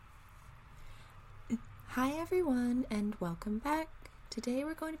Hi everyone and welcome back. Today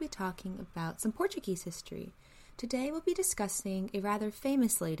we're going to be talking about some Portuguese history. Today we'll be discussing a rather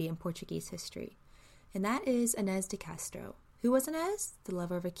famous lady in Portuguese history, and that is Ines de Castro. Who was Ines? The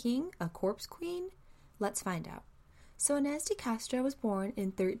lover of a king? A corpse queen? Let's find out. So Ines de Castro was born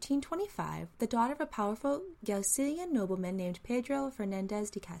in 1325, the daughter of a powerful Galician nobleman named Pedro Fernandez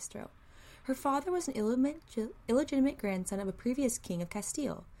de Castro. Her father was an illegitimate grandson of a previous king of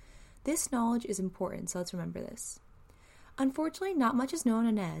Castile. This knowledge is important, so let's remember this. Unfortunately, not much is known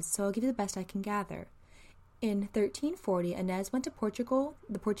on Ines, so I'll give you the best I can gather. In 1340, Ines went to Portugal,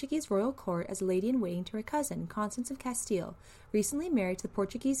 the Portuguese royal court, as a lady-in-waiting to her cousin, Constance of Castile, recently married to the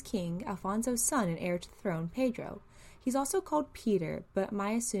Portuguese king, Alfonso's son and heir to the throne, Pedro. He's also called Peter, but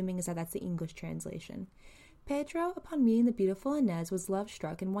my assuming is that that's the English translation. Pedro, upon meeting the beautiful Ines, was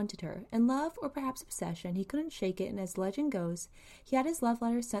love-struck and wanted her. In love, or perhaps obsession, he couldn't shake it, and as legend goes, he had his love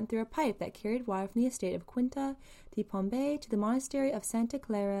letter sent through a pipe that carried water from the estate of Quinta de Pombé to the monastery of Santa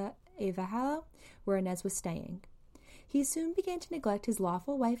Clara e Valhalla, where Ines was staying. He soon began to neglect his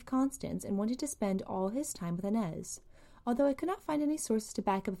lawful wife Constance and wanted to spend all his time with Ines. Although I could not find any sources to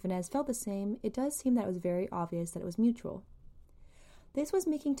back up if Ines felt the same, it does seem that it was very obvious that it was mutual. This was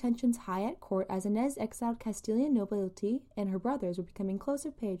making tensions high at court as Ines exiled Castilian nobility and her brothers were becoming close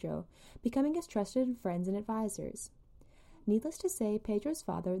with Pedro, becoming his trusted friends and advisors. Needless to say, Pedro's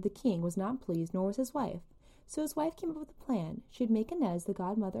father, the king, was not pleased, nor was his wife. So his wife came up with a plan. She'd make Ines the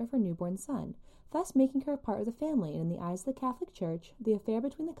godmother of her newborn son, thus making her a part of the family, and in the eyes of the Catholic Church, the affair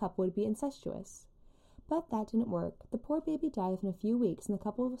between the couple would be incestuous. But that didn't work. The poor baby died within a few weeks, and the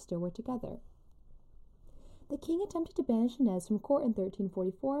couple still were together. The king attempted to banish Ines from court in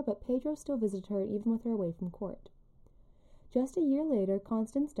 1344, but Pedro still visited her and even with her away from court. Just a year later,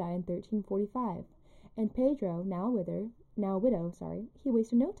 Constance died in 1345, and Pedro, now a widow, he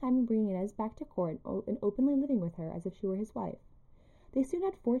wasted no time in bringing Ines back to court and openly living with her as if she were his wife. They soon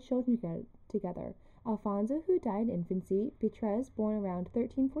had 4 children together: Alfonso, who died in infancy, Beatriz, born around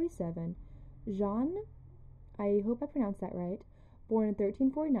 1347, Jean, I hope I pronounced that right, born in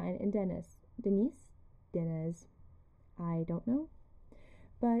 1349, and Denise, I don't know,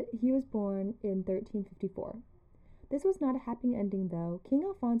 but he was born in 1354. This was not a happy ending, though. King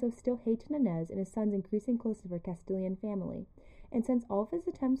Alfonso still hated Ines and his son's increasing closeness with her Castilian family, and since all of his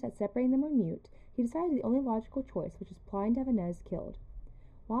attempts at separating them were mute, he decided the only logical choice, which was plotting to have Ines killed.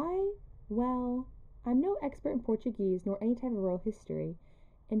 Why? Well, I'm no expert in Portuguese nor any type of royal history.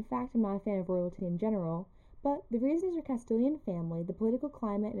 In fact, I'm not a fan of royalty in general, but the reason is her Castilian family, the political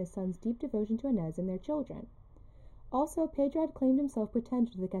climate, and his son's deep devotion to Ines and their children. Also, Pedro had claimed himself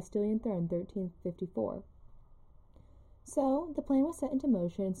pretender to the Castilian throne in 1354. So, the plan was set into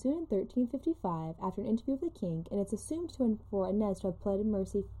motion, and soon in 1355, after an interview with the king, and it's assumed for Ines to have pleaded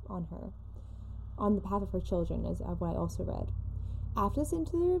mercy on her, on behalf of her children, as what I also read. After this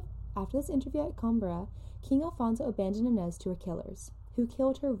interview at Coimbra, King Alfonso abandoned Ines to her killers, who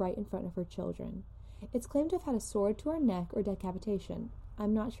killed her right in front of her children. It's claimed to have had a sword to her neck or decapitation.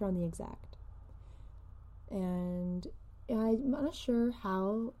 I'm not sure on the exact. And I'm not sure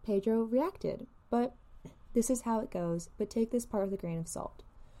how Pedro reacted, but this is how it goes, but take this part with a grain of salt.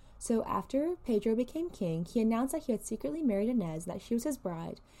 So after Pedro became king, he announced that he had secretly married Ines and that she was his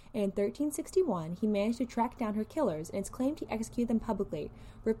bride, and in 1361 he managed to track down her killers, and it's claimed he executed them publicly,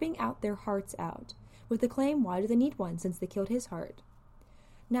 ripping out their hearts out, with the claim, why do they need one, since they killed his heart?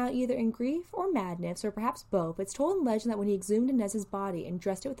 Now, either in grief or madness, or perhaps both, it's told in legend that when he exhumed Ines's body and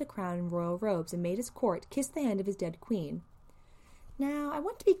dressed it with a crown and royal robes and made his court kiss the hand of his dead queen. Now, I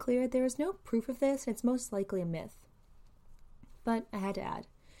want to be clear, there is no proof of this, and it's most likely a myth. But I had to add.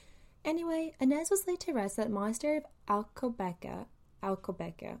 Anyway, Ines was laid to rest at the monastery of Alcobeca,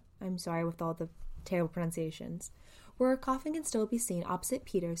 I'm sorry with all the terrible pronunciations, where her coffin can still be seen opposite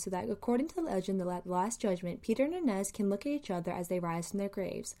Peter, so that according to the legend, the Last Judgment, Peter and Ines can look at each other as they rise from their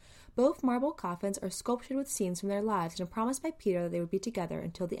graves. Both marble coffins are sculptured with scenes from their lives and are promised by Peter that they would be together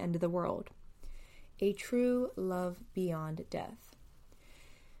until the end of the world. A true love beyond death.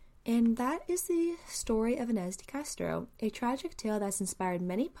 And that is the story of Ines de Castro, a tragic tale that's inspired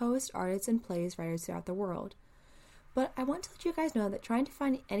many poets, artists, and plays writers throughout the world. But I want to let you guys know that trying to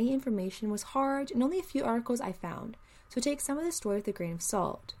find any information was hard, and only a few articles I found, so take some of the story with a grain of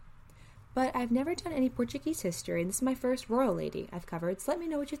salt. But I've never done any Portuguese history, and this is my first royal lady I've covered, so let me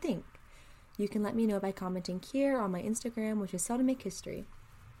know what you think. You can let me know by commenting here or on my Instagram, which is Seldom Make History.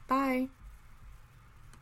 Bye!